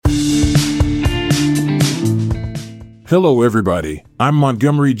Hello everybody, I'm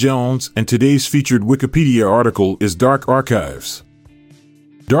Montgomery Jones, and today's featured Wikipedia article is Dark Archives.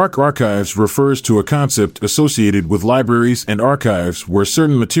 Dark archives refers to a concept associated with libraries and archives where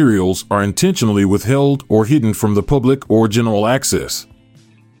certain materials are intentionally withheld or hidden from the public or general access.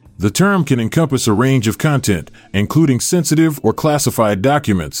 The term can encompass a range of content, including sensitive or classified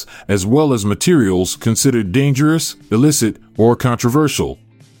documents, as well as materials considered dangerous, illicit, or controversial.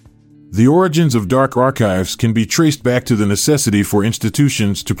 The origins of dark archives can be traced back to the necessity for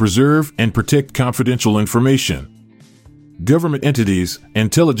institutions to preserve and protect confidential information. Government entities,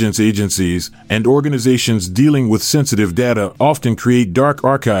 intelligence agencies, and organizations dealing with sensitive data often create dark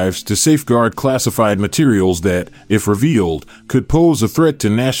archives to safeguard classified materials that, if revealed, could pose a threat to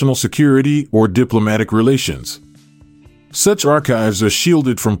national security or diplomatic relations. Such archives are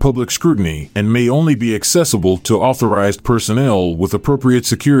shielded from public scrutiny and may only be accessible to authorized personnel with appropriate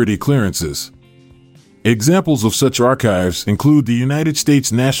security clearances. Examples of such archives include the United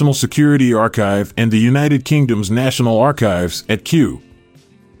States National Security Archive and the United Kingdom's National Archives at Kew.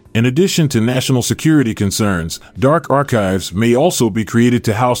 In addition to national security concerns, dark archives may also be created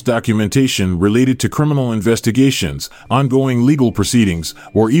to house documentation related to criminal investigations, ongoing legal proceedings,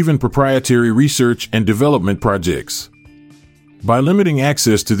 or even proprietary research and development projects. By limiting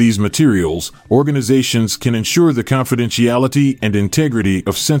access to these materials, organizations can ensure the confidentiality and integrity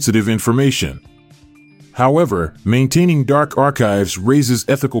of sensitive information. However, maintaining dark archives raises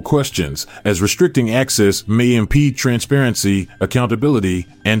ethical questions, as restricting access may impede transparency, accountability,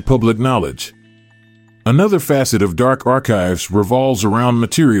 and public knowledge. Another facet of dark archives revolves around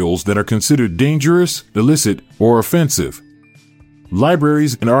materials that are considered dangerous, illicit, or offensive.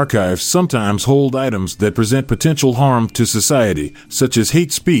 Libraries and archives sometimes hold items that present potential harm to society, such as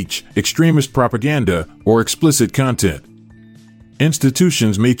hate speech, extremist propaganda, or explicit content.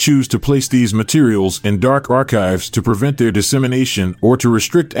 Institutions may choose to place these materials in dark archives to prevent their dissemination or to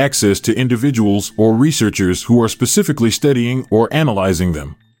restrict access to individuals or researchers who are specifically studying or analyzing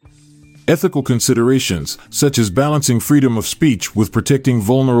them. Ethical considerations, such as balancing freedom of speech with protecting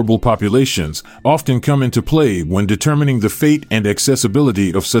vulnerable populations, often come into play when determining the fate and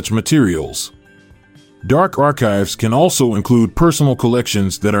accessibility of such materials. Dark archives can also include personal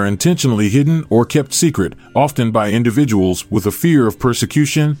collections that are intentionally hidden or kept secret, often by individuals with a fear of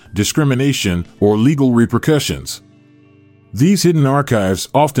persecution, discrimination, or legal repercussions. These hidden archives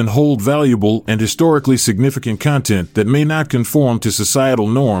often hold valuable and historically significant content that may not conform to societal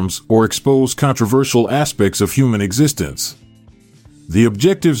norms or expose controversial aspects of human existence. The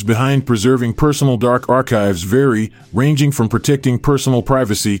objectives behind preserving personal dark archives vary, ranging from protecting personal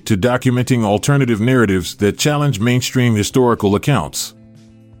privacy to documenting alternative narratives that challenge mainstream historical accounts.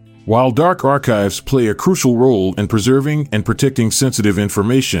 While dark archives play a crucial role in preserving and protecting sensitive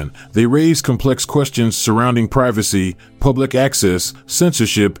information, they raise complex questions surrounding privacy, public access,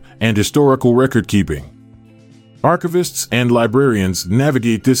 censorship, and historical record-keeping. Archivists and librarians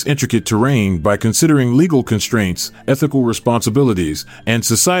navigate this intricate terrain by considering legal constraints, ethical responsibilities, and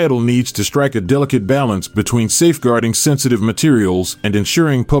societal needs to strike a delicate balance between safeguarding sensitive materials and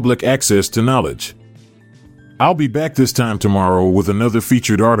ensuring public access to knowledge. I'll be back this time tomorrow with another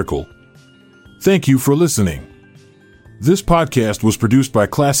featured article. Thank you for listening. This podcast was produced by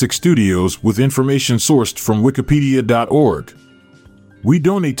Classic Studios with information sourced from Wikipedia.org. We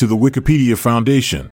donate to the Wikipedia Foundation,